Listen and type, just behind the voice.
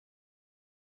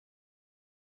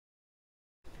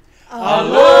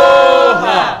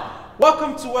Aloha!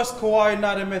 Welcome to West Kauai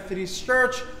United Methodist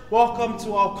Church. Welcome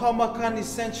to our Kaumakani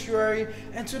Sanctuary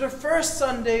and to the first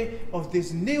Sunday of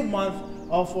this new month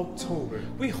of October.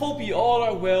 We hope you all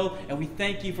are well and we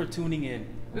thank you for tuning in.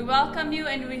 We welcome you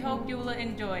and we hope you will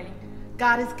enjoy.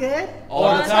 God is good.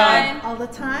 All the time. All the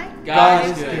time. God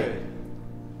is good.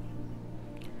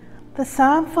 The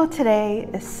psalm for today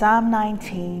is Psalm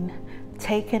 19,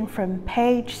 taken from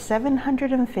page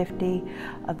 750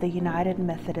 of the United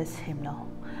Methodist Hymnal.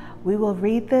 We will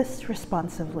read this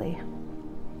responsively.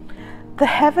 The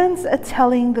heavens are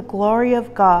telling the glory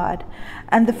of God,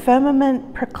 and the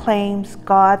firmament proclaims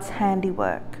God's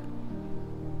handiwork.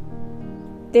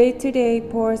 Day to day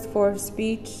pours forth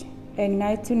speech, and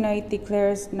night to night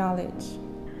declares knowledge.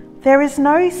 There is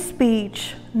no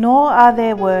speech, nor are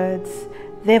there words.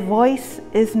 Their voice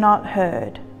is not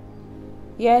heard.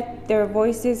 Yet their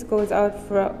voices goes out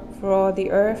for all the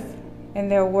earth,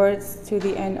 and their words to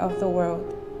the end of the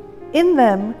world. In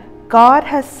them God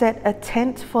has set a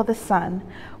tent for the sun,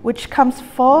 which comes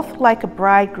forth like a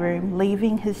bridegroom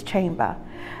leaving his chamber,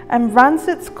 and runs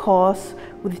its course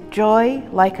with joy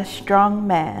like a strong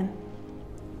man.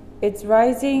 Its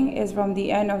rising is from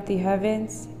the end of the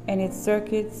heavens, and its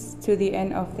circuits to the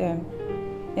end of them,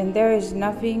 and there is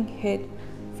nothing hid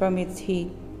from its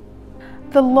heat.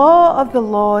 The law of the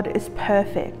Lord is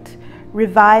perfect,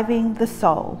 reviving the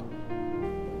soul.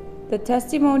 The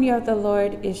testimony of the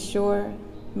Lord is sure,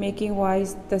 making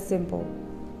wise the simple.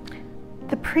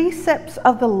 The precepts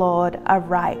of the Lord are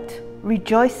right,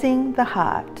 rejoicing the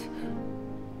heart.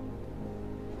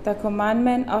 The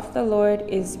commandment of the Lord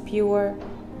is pure,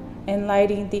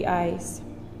 enlightening the eyes.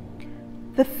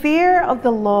 The fear of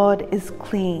the Lord is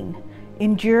clean,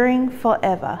 enduring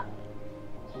forever.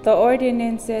 The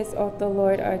ordinances of the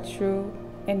Lord are true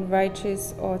and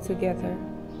righteous altogether.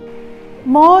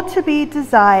 More to be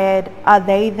desired are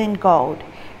they than gold,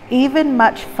 even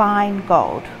much fine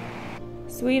gold.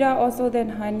 Sweeter also than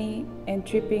honey and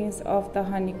drippings of the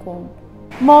honeycomb.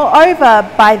 Moreover,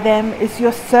 by them is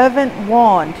your servant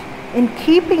warned. In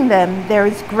keeping them there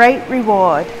is great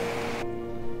reward.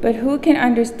 But who can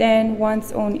understand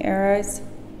one's own errors?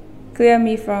 Clear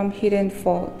me from hidden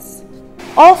faults.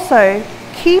 Also,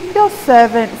 keep your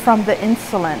servant from the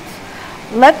insolent.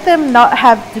 Let them not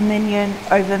have dominion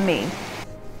over me.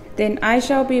 Then I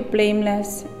shall be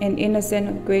blameless and innocent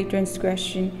of great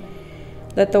transgression.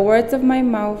 Let the words of my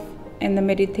mouth and the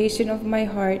meditation of my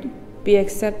heart be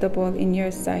acceptable in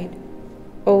your sight,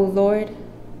 O Lord,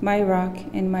 my rock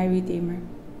and my redeemer.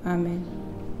 Amen.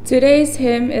 Today's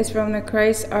hymn is from the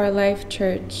Christ Our Life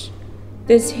Church.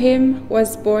 This hymn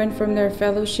was born from their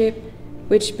fellowship,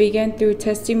 which began through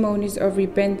testimonies of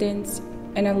repentance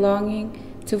and a longing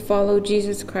to follow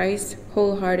Jesus Christ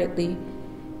wholeheartedly.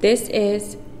 This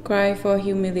is Cry for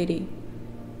Humility.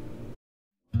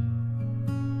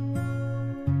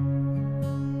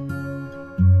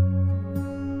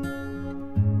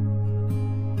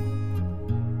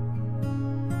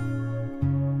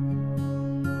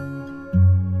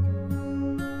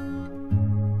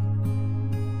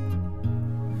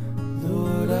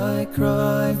 Lord, I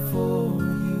cry for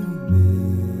humility.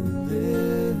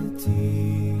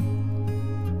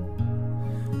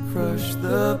 Crush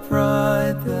the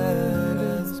pride that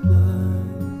has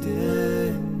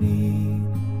blinded me.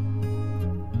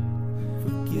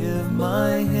 Forgive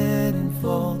my hidden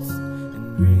faults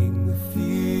and bring the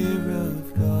fear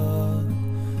of God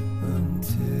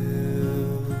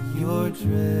until your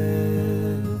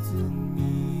dreads in me.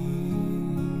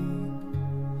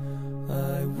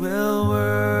 I will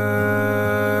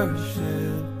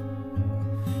worship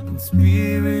in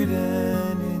spirit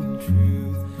and in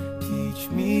truth. Teach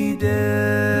me discipline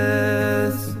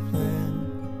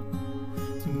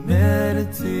to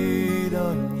meditate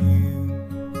on you.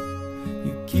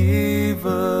 You gave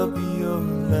up your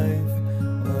life,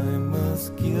 I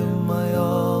must give my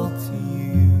all to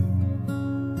you.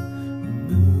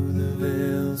 Remove the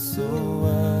veil so I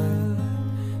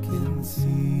can see.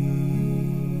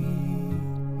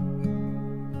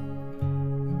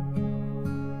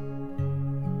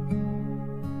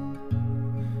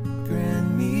 Grant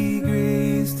me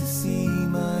grace to see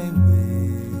my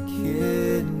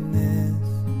wickedness.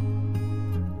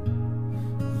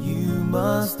 You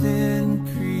must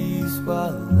increase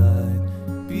while I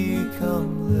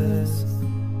become less.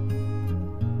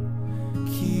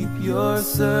 Keep your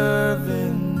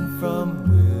servant from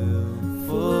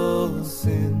willful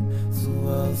sin, so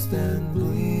I'll stand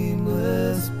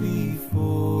blameless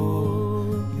before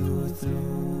your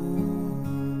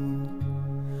throne.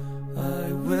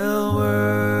 I will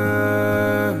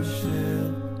worship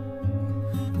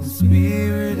in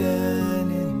spirit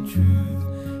and in truth.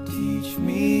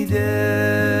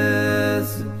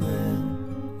 discipline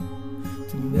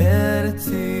to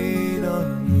meditate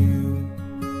on you.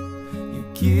 You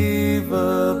give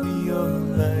up your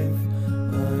life,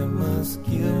 I must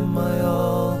give my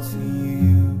all to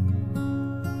you.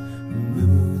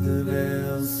 Remove the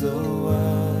veil so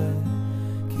I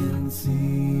can see.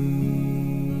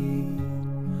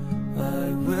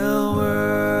 I will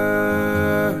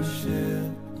worship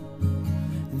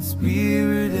in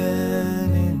spirit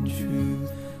and in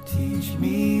truth. Teach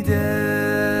me discipline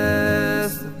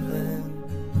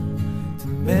to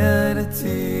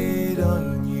meditate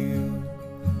on you.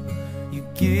 You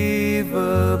gave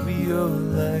up your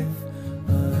life,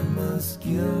 I must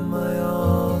give my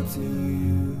all to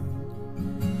you.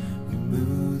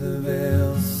 Remove the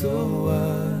veil so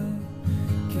I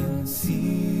can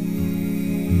see.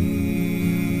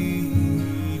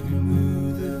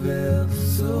 Remove the veil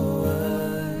so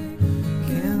I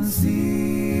can see.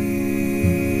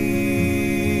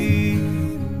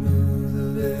 Remove the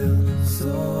veil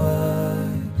so I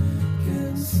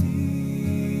can see.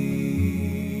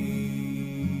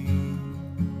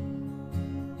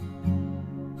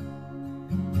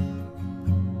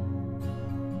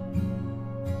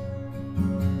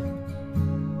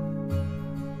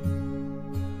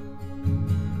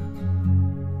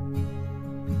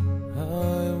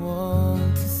 I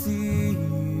want to see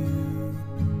you.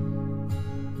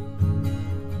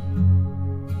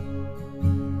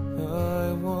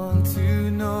 I want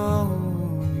to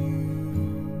know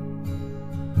you.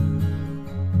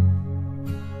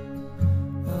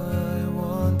 I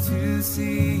want to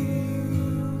see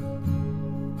you.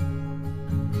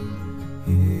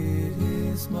 It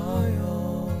is my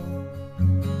all.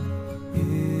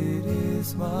 It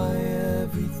is my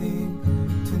everything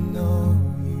to know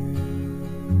you.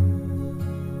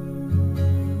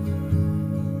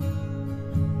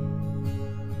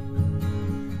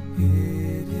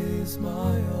 It is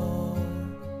my all.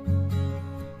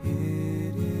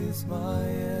 It is my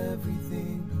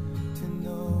everything to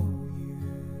know you.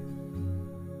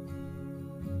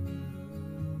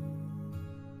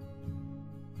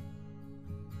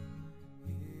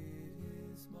 It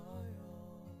is my all. It is my everything.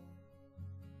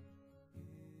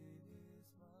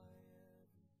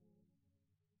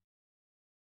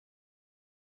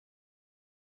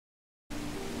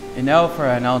 And now for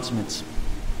our announcements.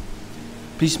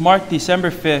 Please mark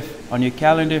December 5th on your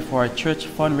calendar for our church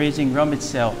fundraising rummage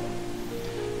sale.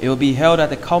 It will be held at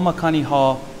the Kaumakani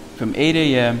Hall from 8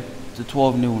 a.m. to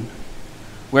 12 noon.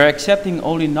 We're accepting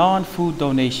only non-food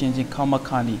donations in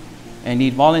Kaumakani and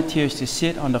need volunteers to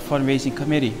sit on the fundraising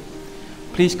committee.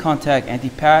 Please contact Auntie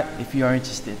Pat if you are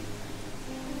interested.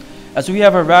 As we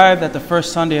have arrived at the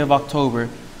first Sunday of October,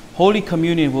 Holy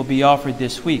Communion will be offered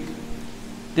this week.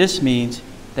 This means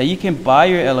that you can buy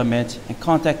your elements and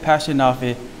contact Pastor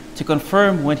Nafe to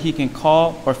confirm when he can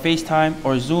call or FaceTime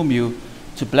or Zoom you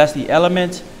to bless the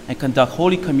elements and conduct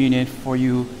Holy Communion for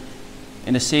you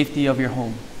in the safety of your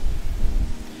home.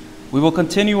 We will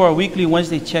continue our weekly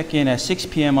Wednesday check-in at 6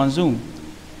 p.m. on Zoom.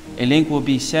 A link will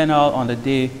be sent out on the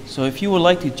day, so if you would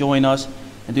like to join us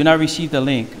and do not receive the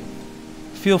link,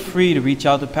 feel free to reach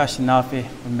out to Pastor Nafe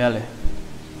or Mele.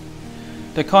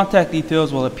 The contact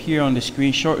details will appear on the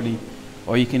screen shortly,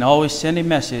 or you can always send a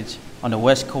message on the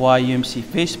West Kauai UMC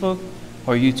Facebook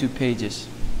or YouTube pages.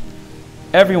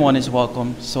 Everyone is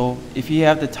welcome, so if you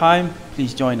have the time,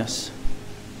 please join us.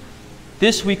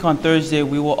 This week on Thursday,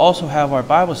 we will also have our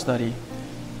Bible study.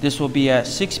 This will be at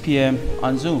 6 p.m.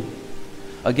 on Zoom.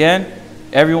 Again,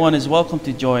 everyone is welcome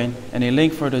to join, and a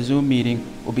link for the Zoom meeting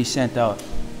will be sent out.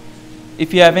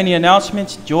 If you have any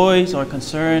announcements, joys, or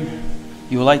concern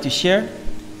you would like to share,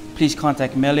 please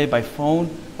contact Mele by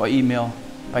phone or email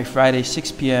by Friday,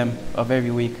 6 p.m. of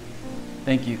every week.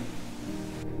 Thank you.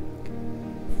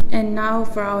 And now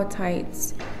for our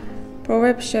tithes.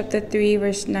 Proverbs chapter 3,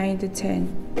 verse 9 to 10.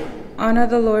 Honor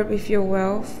the Lord with your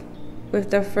wealth,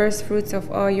 with the first fruits of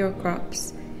all your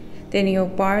crops. Then your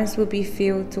barns will be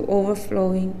filled to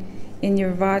overflowing, and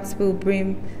your vats will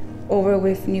brim over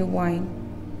with new wine.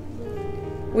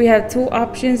 We have two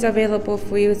options available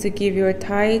for you to give your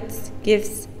tithes,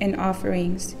 gifts, and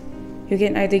offerings. You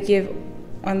can either give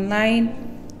online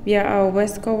via our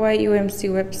West Kauai UMC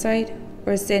website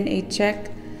or send a check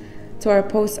to our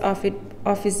post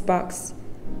office box.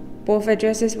 Both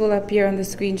addresses will appear on the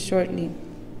screen shortly.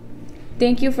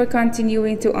 Thank you for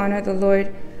continuing to honor the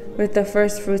Lord with the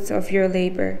first fruits of your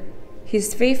labor.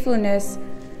 His faithfulness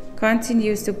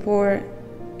continues to pour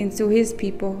into His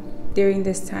people during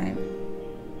this time.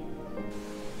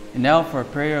 And now for a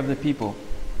prayer of the people.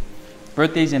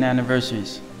 Birthdays and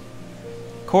anniversaries.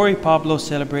 Corey Pablo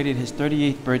celebrated his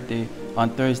 38th birthday on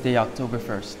Thursday, October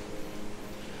 1st.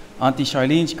 Auntie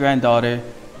Charlene's granddaughter,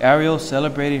 Ariel,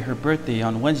 celebrated her birthday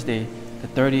on Wednesday, the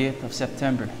 30th of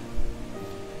September.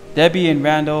 Debbie and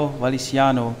Randall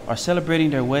Valiciano are celebrating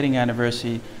their wedding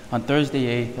anniversary on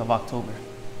Thursday, 8th of October.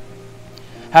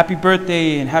 Happy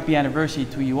birthday and happy anniversary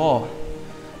to you all.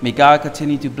 May God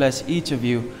continue to bless each of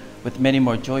you with many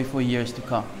more joyful years to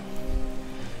come.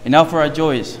 And now for our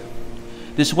joys.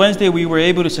 This Wednesday, we were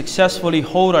able to successfully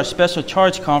hold our special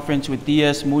charge conference with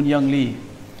DS Moon Young Lee.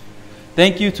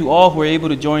 Thank you to all who were able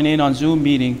to join in on Zoom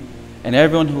meeting and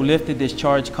everyone who lifted this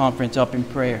charge conference up in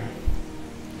prayer.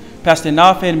 Pastor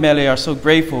Nafe and Mele are so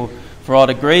grateful for all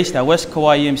the grace that West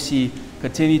Kauai EMC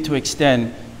continue to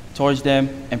extend towards them,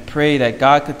 and pray that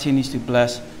God continues to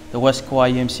bless the West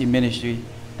Kauai EMC ministry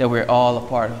that we're all a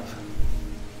part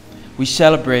of. We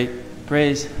celebrate.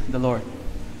 Praise the Lord.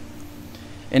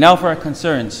 And now for our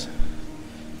concerns.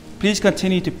 Please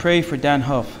continue to pray for Dan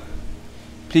Huff.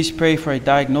 Please pray for a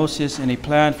diagnosis and a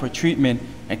plan for treatment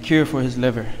and cure for his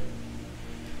liver.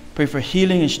 Pray for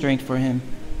healing and strength for him,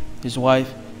 his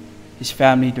wife, his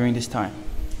family during this time.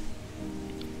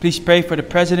 Please pray for the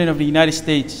President of the United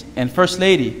States and First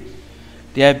Lady.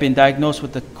 They have been diagnosed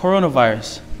with the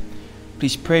coronavirus.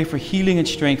 Please pray for healing and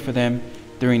strength for them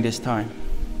during this time.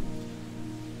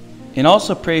 And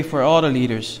also pray for all the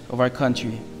leaders of our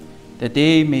country, that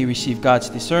they may receive God's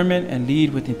discernment and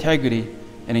lead with integrity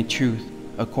and in truth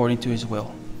according to his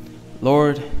will.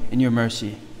 Lord, in your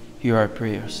mercy, hear our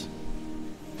prayers.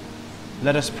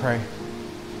 Let us pray.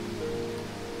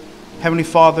 Heavenly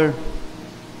Father,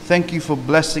 thank you for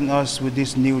blessing us with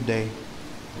this new day.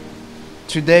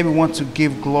 Today we want to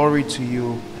give glory to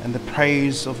you and the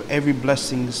praise of every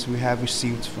blessings we have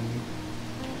received from you.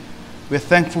 We're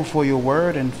thankful for your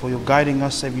word and for your guiding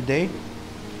us every day.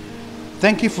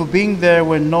 Thank you for being there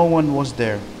when no one was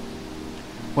there.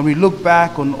 When we look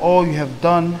back on all you have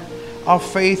done, our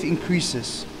faith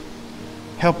increases.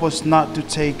 Help us not to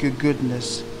take your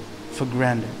goodness for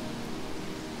granted.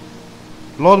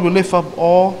 Lord, we lift up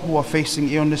all who are facing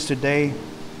illness today,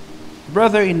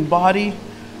 whether in body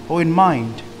or in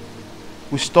mind.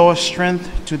 Restore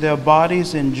strength to their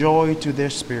bodies and joy to their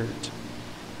spirit.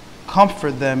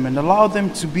 Comfort them and allow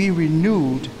them to be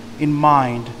renewed in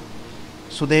mind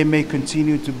so they may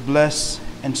continue to bless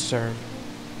and serve.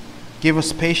 Give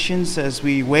us patience as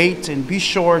we wait, and be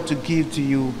sure to give to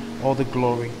you all the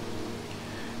glory.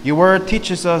 Your word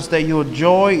teaches us that your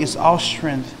joy is our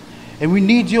strength, and we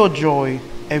need your joy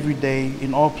every day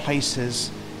in all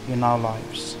places in our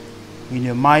lives. In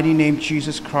your mighty name,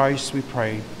 Jesus Christ, we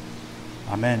pray.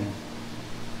 Amen.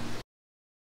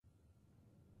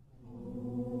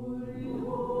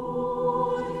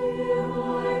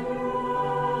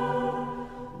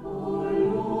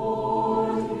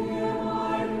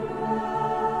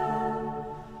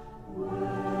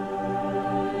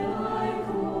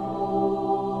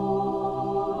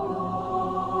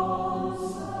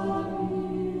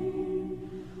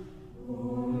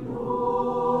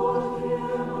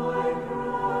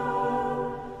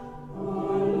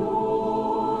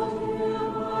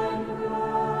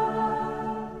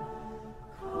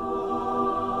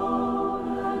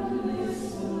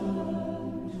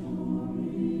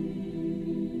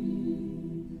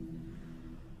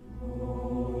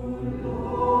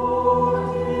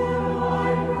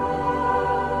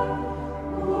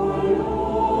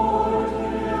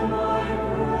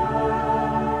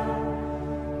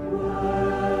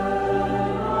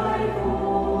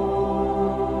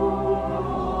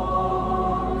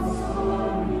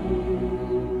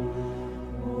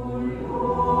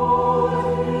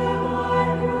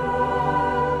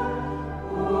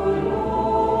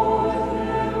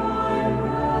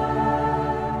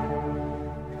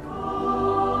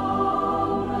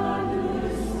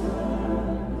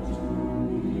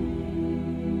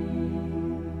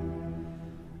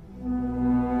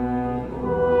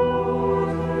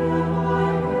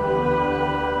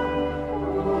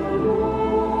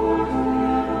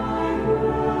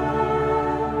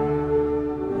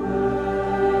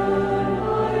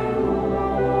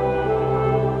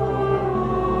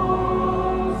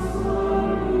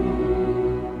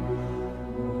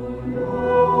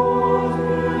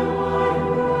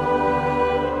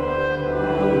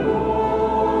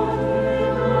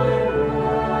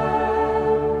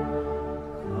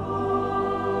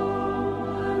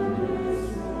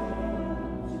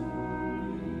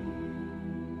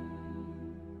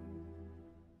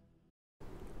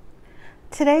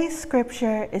 Today's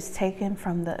scripture is taken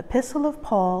from the Epistle of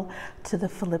Paul to the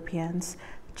Philippians,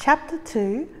 chapter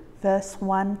 2, verse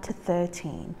 1 to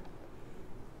 13.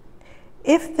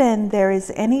 If then there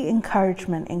is any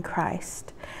encouragement in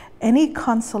Christ, any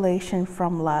consolation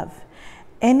from love,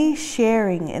 any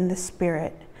sharing in the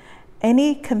Spirit,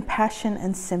 any compassion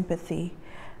and sympathy,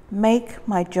 make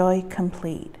my joy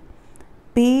complete.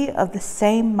 Be of the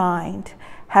same mind,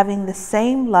 having the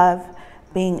same love,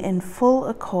 being in full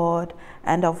accord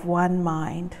and of one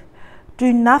mind.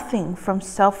 Do nothing from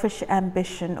selfish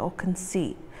ambition or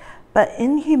conceit, but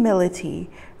in humility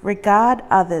regard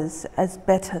others as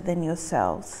better than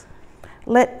yourselves.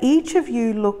 Let each of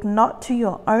you look not to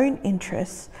your own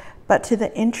interests, but to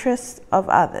the interests of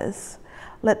others.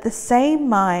 Let the same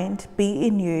mind be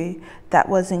in you that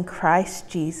was in Christ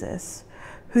Jesus,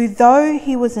 who, though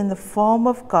he was in the form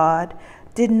of God,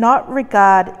 did not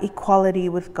regard equality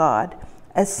with God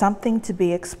as something to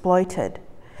be exploited,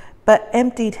 but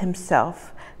emptied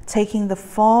himself, taking the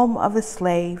form of a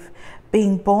slave,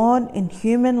 being born in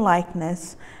human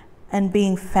likeness, and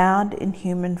being found in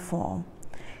human form.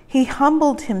 He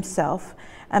humbled himself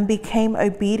and became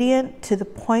obedient to the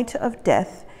point of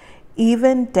death,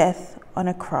 even death on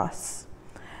a cross.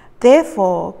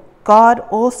 Therefore, God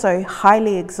also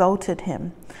highly exalted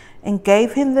him and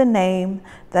gave him the name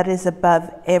that is above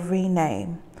every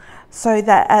name, so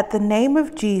that at the name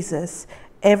of Jesus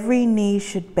every knee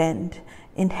should bend,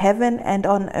 in heaven and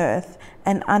on earth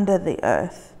and under the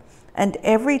earth, and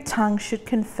every tongue should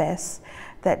confess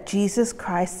that Jesus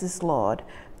Christ is Lord,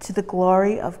 to the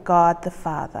glory of God the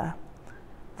Father.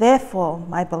 Therefore,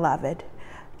 my beloved,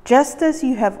 just as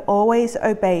you have always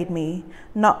obeyed me,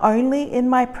 not only in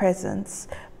my presence,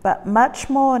 but much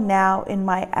more now in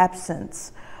my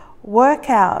absence, work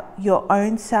out your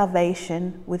own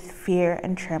salvation with fear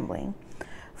and trembling.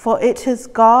 For it is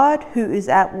God who is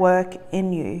at work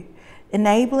in you,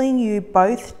 enabling you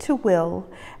both to will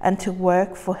and to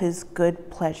work for his good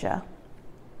pleasure.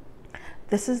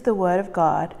 This is the word of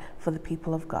God for the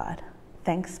people of God.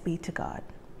 Thanks be to God.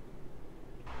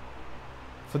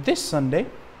 For this Sunday,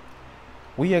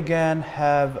 we again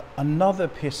have another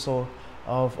epistle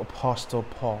of Apostle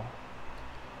Paul.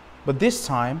 But this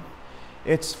time,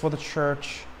 it's for the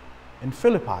church in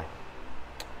Philippi.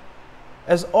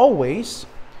 As always,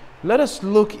 let us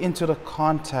look into the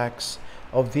context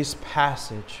of this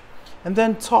passage and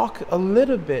then talk a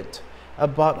little bit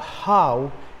about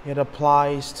how it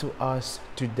applies to us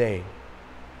today.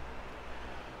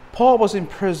 Paul was in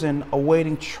prison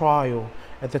awaiting trial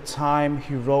at the time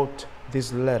he wrote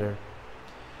this letter.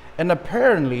 And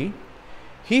apparently,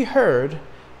 he heard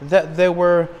that there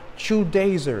were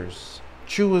Judaizers,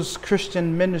 Jewish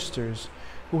Christian ministers,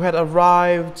 who had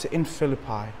arrived in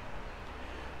Philippi.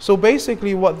 So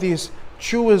basically what these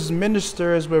Jewish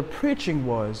ministers were preaching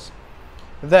was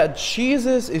that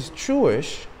Jesus is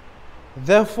Jewish,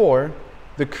 therefore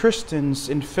the Christians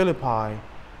in Philippi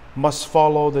must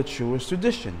follow the Jewish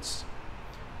traditions.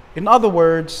 In other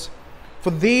words, for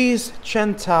these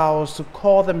Gentiles to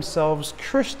call themselves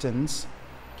Christians,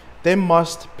 they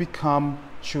must become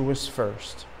Jewish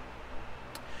first.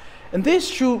 And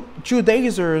these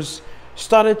Judaizers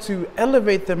started to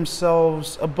elevate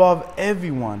themselves above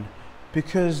everyone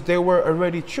because they were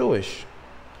already Jewish.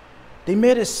 They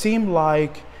made it seem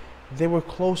like they were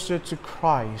closer to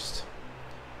Christ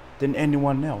than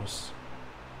anyone else.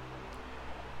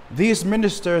 These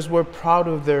ministers were proud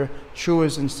of their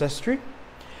Jewish ancestry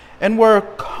and were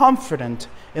confident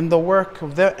in the work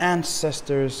of their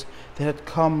ancestors that had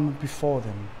come before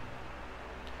them.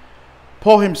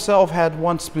 Paul himself had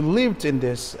once believed in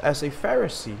this as a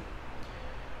Pharisee,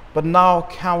 but now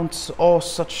counts all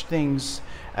such things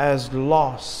as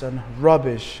loss and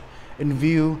rubbish in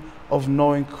view of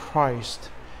knowing Christ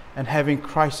and having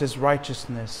Christ's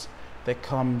righteousness that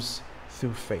comes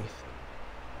through faith.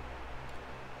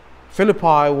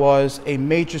 Philippi was a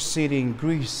major city in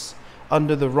Greece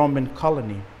under the Roman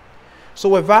colony.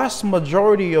 So a vast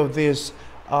majority of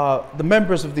the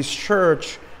members of this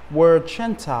church were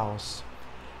Gentiles.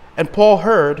 And Paul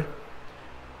heard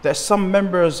that some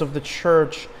members of the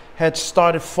church had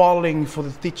started falling for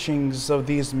the teachings of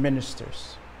these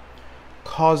ministers,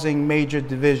 causing major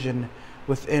division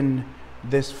within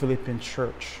this Philippian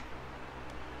church.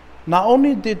 Not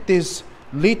only did this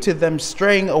lead to them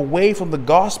straying away from the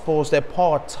gospels that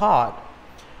Paul taught,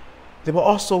 they were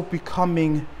also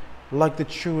becoming like the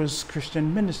Jewish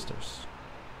Christian ministers.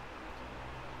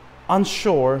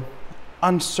 Unsure,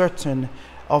 uncertain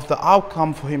of the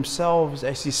outcome for himself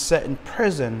as he sat in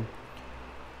prison,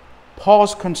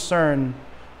 Paul's concern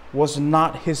was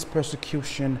not his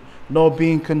persecution nor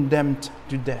being condemned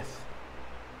to death.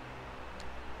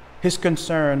 His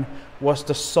concern was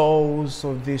the souls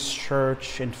of this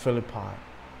church in Philippi.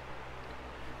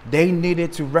 They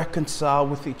needed to reconcile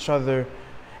with each other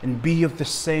and be of the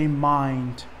same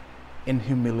mind in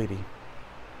humility.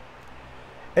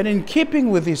 And in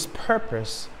keeping with his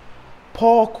purpose,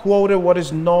 Paul quoted what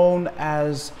is known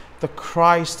as the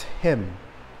Christ hymn.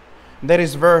 That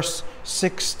is verse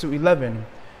 6 to 11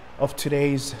 of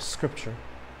today's scripture,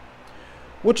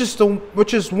 which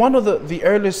is one of the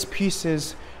earliest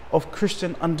pieces of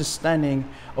Christian understanding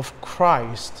of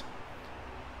Christ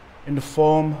in the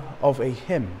form of a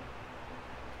hymn.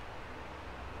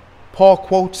 Paul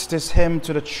quotes this hymn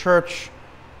to the church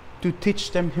to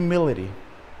teach them humility.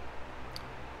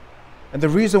 And the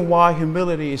reason why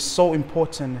humility is so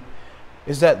important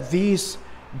is that these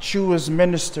Jewish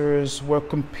ministers were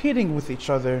competing with each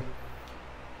other,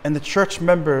 and the church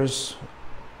members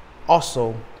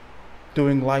also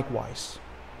doing likewise.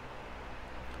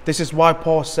 This is why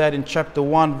Paul said in chapter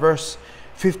 1, verse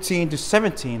 15 to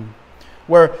 17,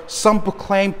 where some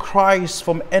proclaim Christ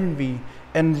from envy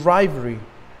and rivalry,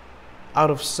 out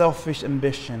of selfish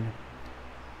ambition,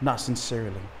 not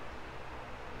sincerely.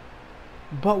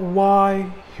 But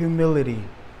why humility?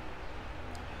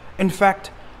 In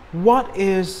fact, what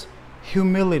is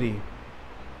humility?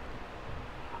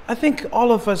 I think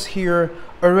all of us here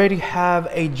already have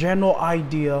a general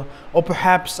idea, or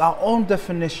perhaps our own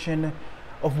definition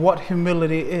of what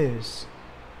humility is.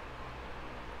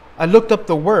 I looked up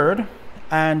the word,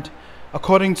 and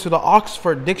according to the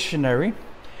Oxford Dictionary,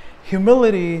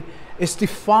 humility is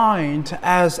defined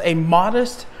as a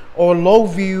modest or low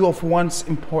view of one's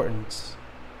importance.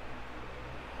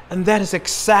 And that is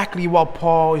exactly what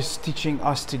Paul is teaching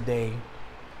us today.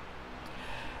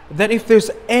 That if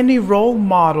there's any role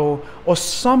model or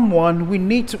someone we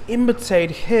need to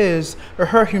imitate his or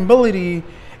her humility,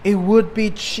 it would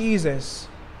be Jesus.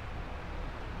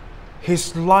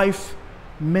 His life,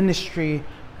 ministry,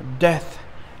 death,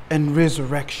 and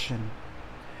resurrection.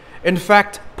 In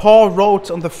fact, Paul wrote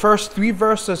on the first 3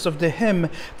 verses of the hymn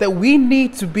that we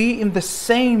need to be in the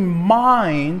same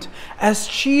mind as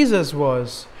Jesus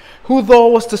was, who though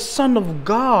was the Son of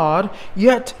God,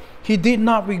 yet he did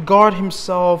not regard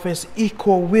himself as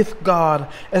equal with God,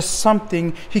 as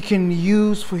something he can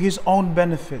use for his own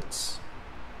benefits.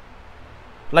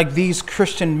 Like these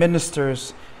Christian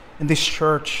ministers in this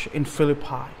church in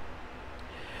Philippi.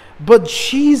 But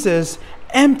Jesus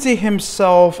emptied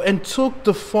himself and took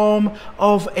the form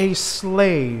of a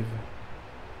slave.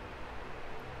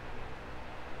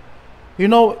 You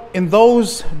know, in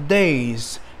those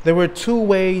days, there were 2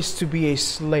 ways to be a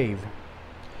slave.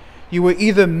 You were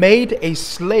either made a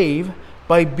slave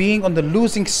by being on the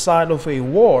losing side of a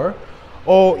war,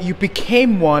 or you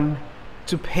became one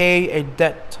to pay a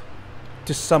debt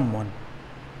to someone.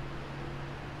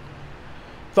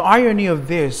 The irony of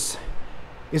this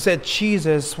is that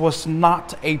Jesus was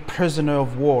not a prisoner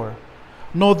of war,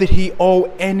 nor did he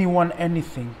owe anyone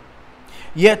anything.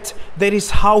 Yet that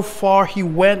is how far he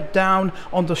went down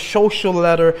on the social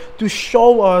ladder to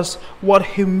show us what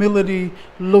humility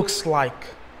looks like.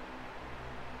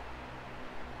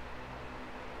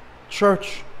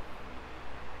 Church,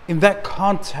 in that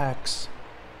context,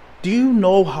 do you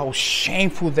know how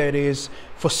shameful that is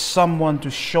for someone to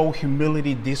show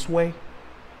humility this way?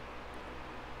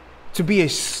 To be a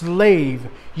slave,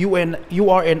 you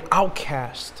are an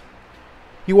outcast.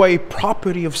 You are a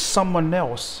property of someone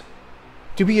else.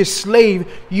 To be a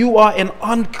slave, you are an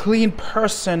unclean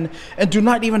person and do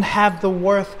not even have the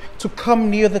worth to come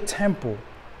near the temple.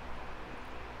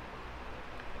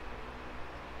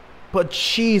 But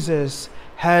Jesus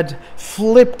had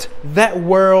flipped that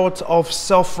world of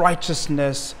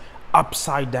self-righteousness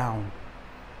upside down.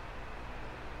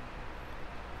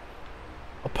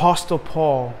 Apostle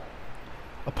Paul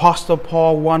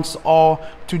wants all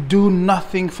to do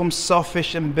nothing from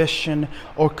selfish ambition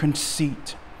or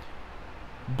conceit,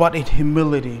 but in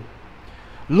humility.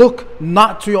 Look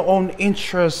not to your own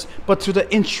interests, but to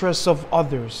the interests of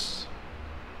others.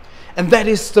 And that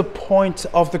is the point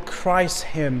of the Christ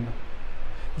hymn.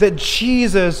 That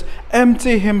Jesus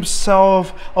emptied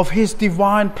himself of his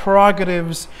divine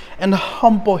prerogatives and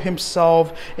humbled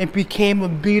himself and became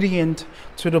obedient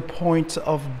to the point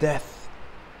of death.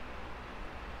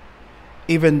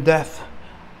 Even death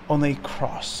on a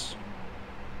cross.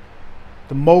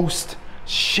 The most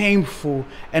shameful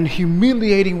and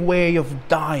humiliating way of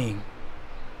dying.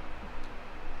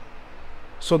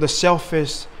 So the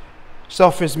selfish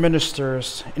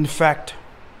ministers, in fact,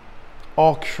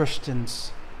 all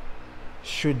Christians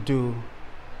should do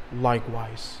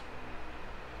likewise.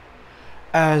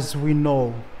 As we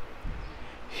know,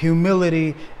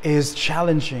 humility is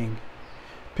challenging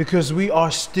because we are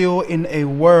still in a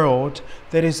world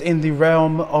that is in the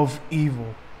realm of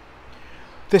evil.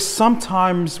 There's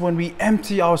sometimes when we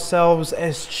empty ourselves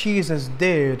as Jesus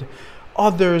did,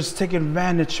 others take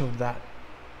advantage of that.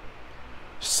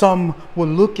 Some will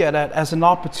look at it as an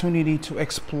opportunity to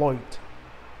exploit.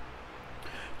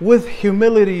 With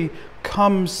humility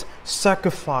comes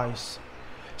sacrifice.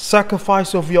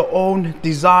 Sacrifice of your own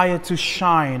desire to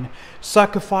shine.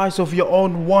 Sacrifice of your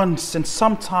own wants and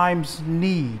sometimes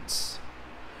needs.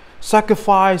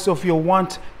 Sacrifice of your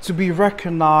want to be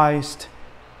recognized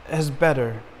as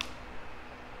better.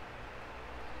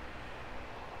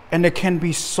 And it can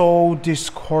be so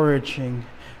discouraging,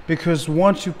 because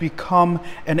once you become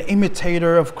an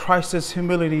imitator of Christ's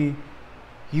humility,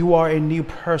 you are a new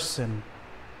person.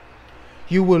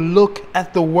 You will look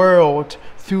at the world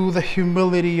through the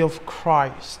humility of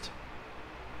Christ.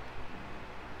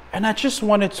 And I just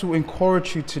wanted to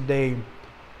encourage you today,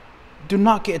 do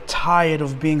not get tired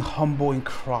of being humble in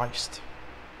Christ.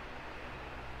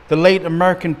 The late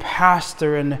American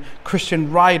pastor and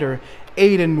Christian writer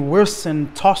Aidan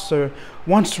Wilson Tosser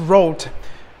once wrote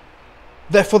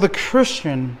that for the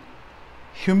Christian,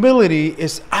 humility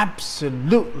is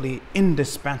absolutely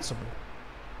indispensable.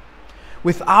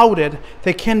 Without it,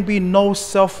 there can be no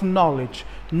self-knowledge,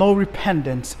 no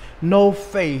repentance, no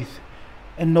faith,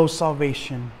 and no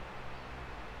salvation.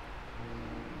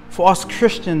 For us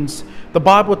Christians, the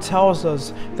Bible tells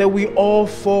us that we all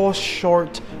fall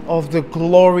short of the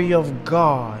glory of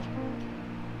God.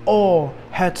 All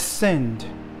had sinned,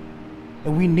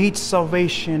 and we need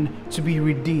salvation to be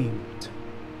redeemed.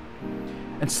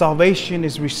 And salvation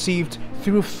is received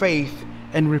through faith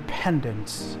and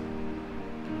repentance.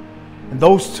 And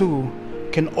those two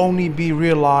can only be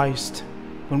realized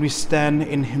when we stand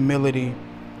in humility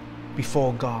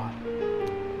before God.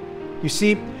 You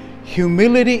see,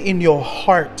 humility in your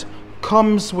heart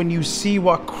comes when you see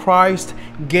what Christ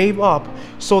gave up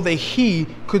so that He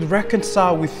could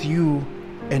reconcile with you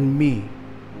and me.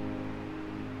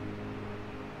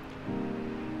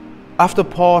 After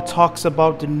Paul talks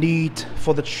about the need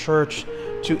for the church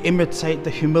to imitate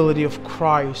the humility of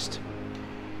Christ,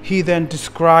 he then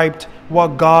described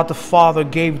what God the Father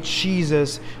gave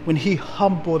Jesus when He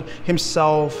humbled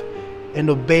Himself and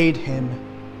obeyed Him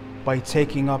by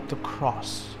taking up the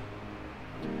cross.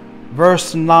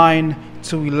 Verse 9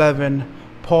 to 11,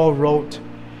 Paul wrote,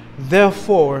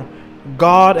 "Therefore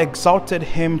God exalted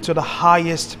Him to the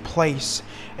highest place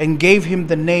and gave Him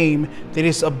the name that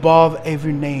is above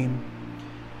every name,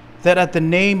 that at the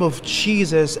name of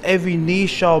Jesus every knee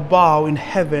shall bow in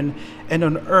heaven and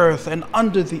on earth and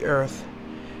under the earth,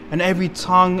 and every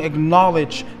tongue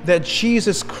acknowledge that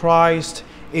Jesus Christ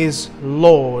is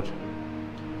Lord,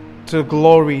 to the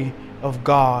glory of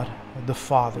God the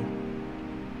Father."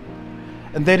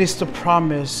 And that is the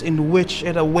promise in which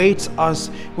it awaits us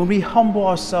when we humble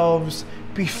ourselves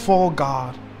before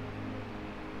God.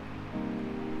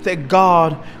 That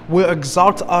God will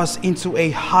exalt us into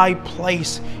a high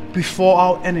place before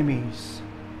our enemies,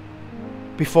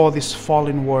 before this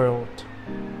fallen world.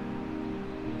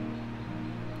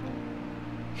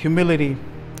 Humility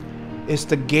is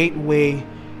the gateway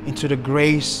into the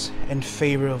grace and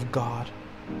favor of God.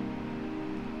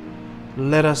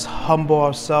 Let us humble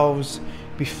ourselves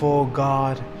before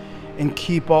God and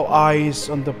keep our eyes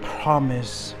on the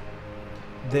promise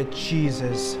that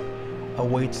Jesus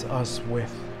awaits us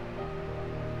with.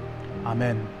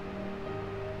 Amen.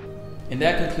 And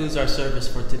that concludes our service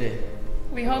for today.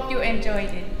 We hope you enjoyed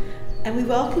it. And we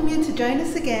welcome you to join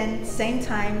us again, same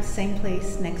time, same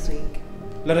place next week.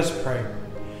 Let us pray.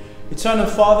 Eternal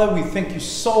Father, we thank you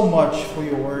so much for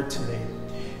your word today.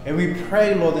 And we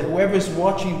pray, Lord, that whoever is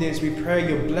watching this, we pray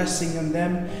your blessing on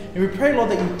them. And we pray,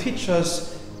 Lord, that you teach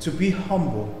us to be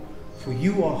humble, for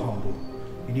you are humble.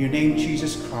 In your name,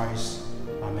 Jesus Christ.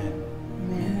 Amen.